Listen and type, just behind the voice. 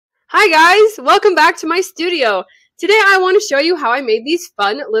Hi guys, welcome back to my studio. Today I want to show you how I made these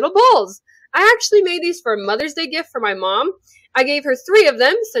fun little bowls. I actually made these for a Mother's Day gift for my mom. I gave her 3 of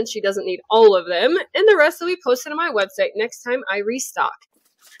them since she doesn't need all of them, and the rest will be posted on my website next time I restock.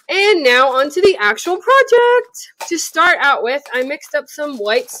 And now onto the actual project. To start out with, I mixed up some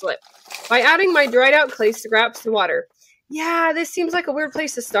white slip by adding my dried out clay scraps to water. Yeah, this seems like a weird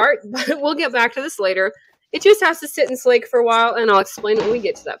place to start, but we'll get back to this later. It just has to sit and slake for a while, and I'll explain when we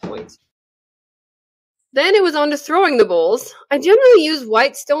get to that point. Then it was on to throwing the bowls. I generally use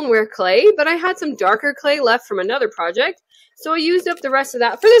white stoneware clay, but I had some darker clay left from another project, so I used up the rest of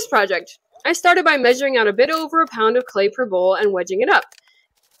that for this project. I started by measuring out a bit over a pound of clay per bowl and wedging it up.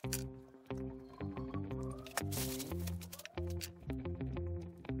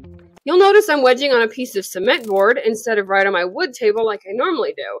 You'll notice I'm wedging on a piece of cement board instead of right on my wood table like I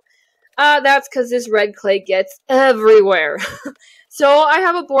normally do. That's because this red clay gets everywhere. So I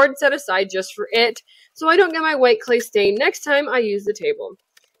have a board set aside just for it, so I don't get my white clay stain next time I use the table.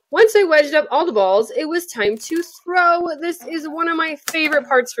 Once I wedged up all the balls, it was time to throw. This is one of my favorite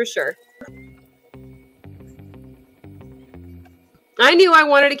parts for sure. I knew I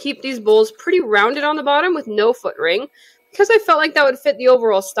wanted to keep these bowls pretty rounded on the bottom with no foot ring, because I felt like that would fit the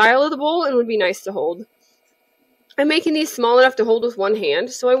overall style of the bowl and would be nice to hold. I'm making these small enough to hold with one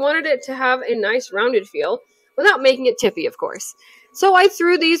hand, so I wanted it to have a nice rounded feel, without making it tippy, of course. So I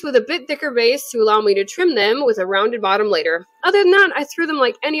threw these with a bit thicker base to allow me to trim them with a rounded bottom later. Other than that, I threw them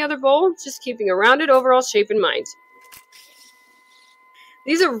like any other bowl, just keeping a rounded overall shape in mind.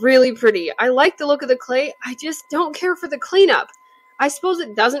 These are really pretty. I like the look of the clay, I just don't care for the cleanup. I suppose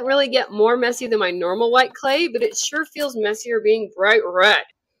it doesn't really get more messy than my normal white clay, but it sure feels messier being bright red.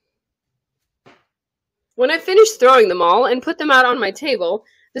 When I finished throwing them all and put them out on my table,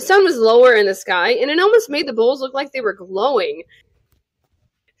 the sun was lower in the sky, and it almost made the bowls look like they were glowing.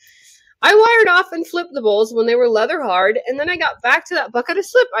 I wired off and flipped the bowls when they were leather hard, and then I got back to that bucket of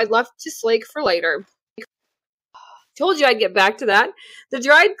slip I'd left to slake for later. Told you I'd get back to that. The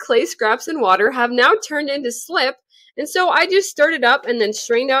dried clay scraps and water have now turned into slip, and so I just stirred it up and then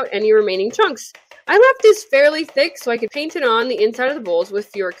strained out any remaining chunks. I left this fairly thick so I could paint it on the inside of the bowls with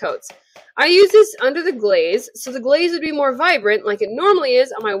fewer coats. I used this under the glaze, so the glaze would be more vibrant like it normally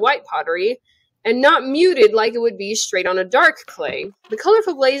is on my white pottery, and not muted like it would be straight on a dark clay. The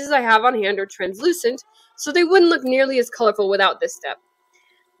colorful glazes I have on hand are translucent, so they wouldn't look nearly as colorful without this step.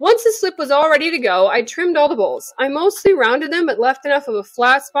 Once the slip was all ready to go, I trimmed all the bowls. I mostly rounded them but left enough of a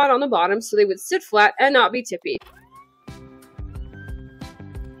flat spot on the bottom so they would sit flat and not be tippy.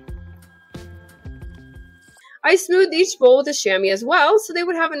 I smoothed each bowl with a chamois as well, so they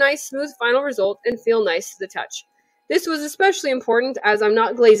would have a nice smooth final result and feel nice to the touch. This was especially important as I'm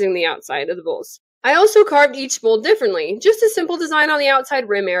not glazing the outside of the bowls. I also carved each bowl differently, just a simple design on the outside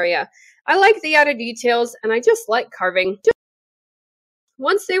rim area. I like the added details, and I just like carving.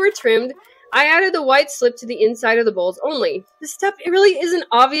 Once they were trimmed, I added the white slip to the inside of the bowls only. This step really isn't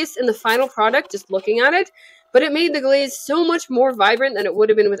obvious in the final product just looking at it, but it made the glaze so much more vibrant than it would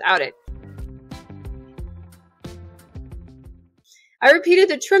have been without it. I repeated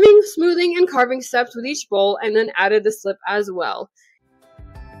the trimming, smoothing, and carving steps with each bowl and then added the slip as well.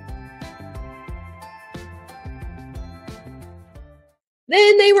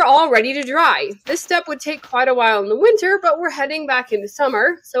 Then they were all ready to dry. This step would take quite a while in the winter, but we're heading back into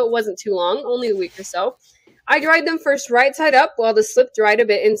summer, so it wasn't too long, only a week or so. I dried them first right side up while the slip dried a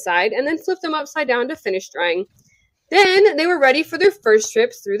bit inside, and then flipped them upside down to finish drying. Then they were ready for their first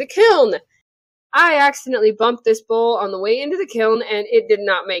trips through the kiln. I accidentally bumped this bowl on the way into the kiln, and it did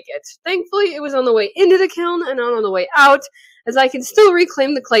not make it. Thankfully, it was on the way into the kiln and not on the way out, as I can still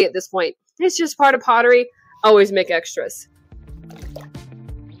reclaim the clay at this point. It's just part of pottery. Always make extras.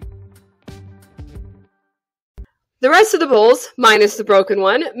 The rest of the bowls, minus the broken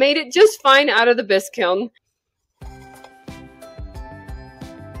one, made it just fine out of the bisque kiln.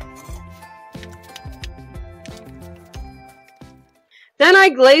 Then I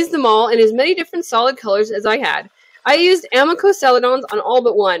glazed them all in as many different solid colors as I had. I used Amaco Celadons on all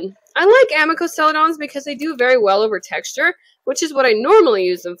but one. I like Amaco Celadons because they do very well over texture, which is what I normally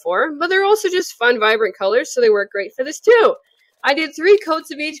use them for, but they're also just fun, vibrant colors, so they work great for this too. I did 3 coats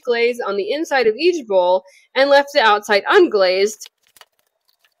of each glaze on the inside of each bowl and left the outside unglazed.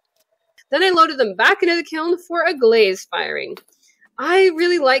 Then I loaded them back into the kiln for a glaze firing. I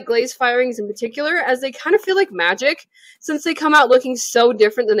really like glaze firings in particular, as they kind of feel like magic, since they come out looking so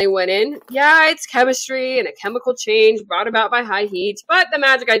different than they went in. Yeah, it's chemistry and a chemical change brought about by high heat, but the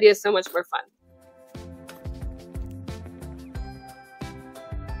magic idea is so much more fun.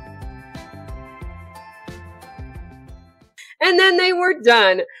 And then they were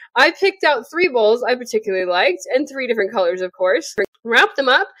done. I picked out 3 bowls I particularly liked, and 3 different colors, of course. Wrapped them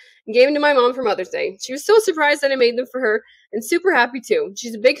up and gave them to my mom for Mother's Day. She was so surprised that I made them for her, and super happy too.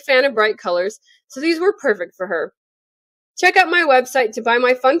 She's a big fan of bright colors, so these were perfect for her. Check out my website to buy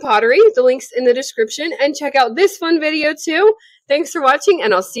my fun pottery. The link's in the description, and check out this fun video too. Thanks for watching,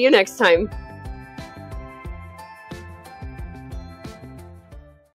 and I'll see you next time.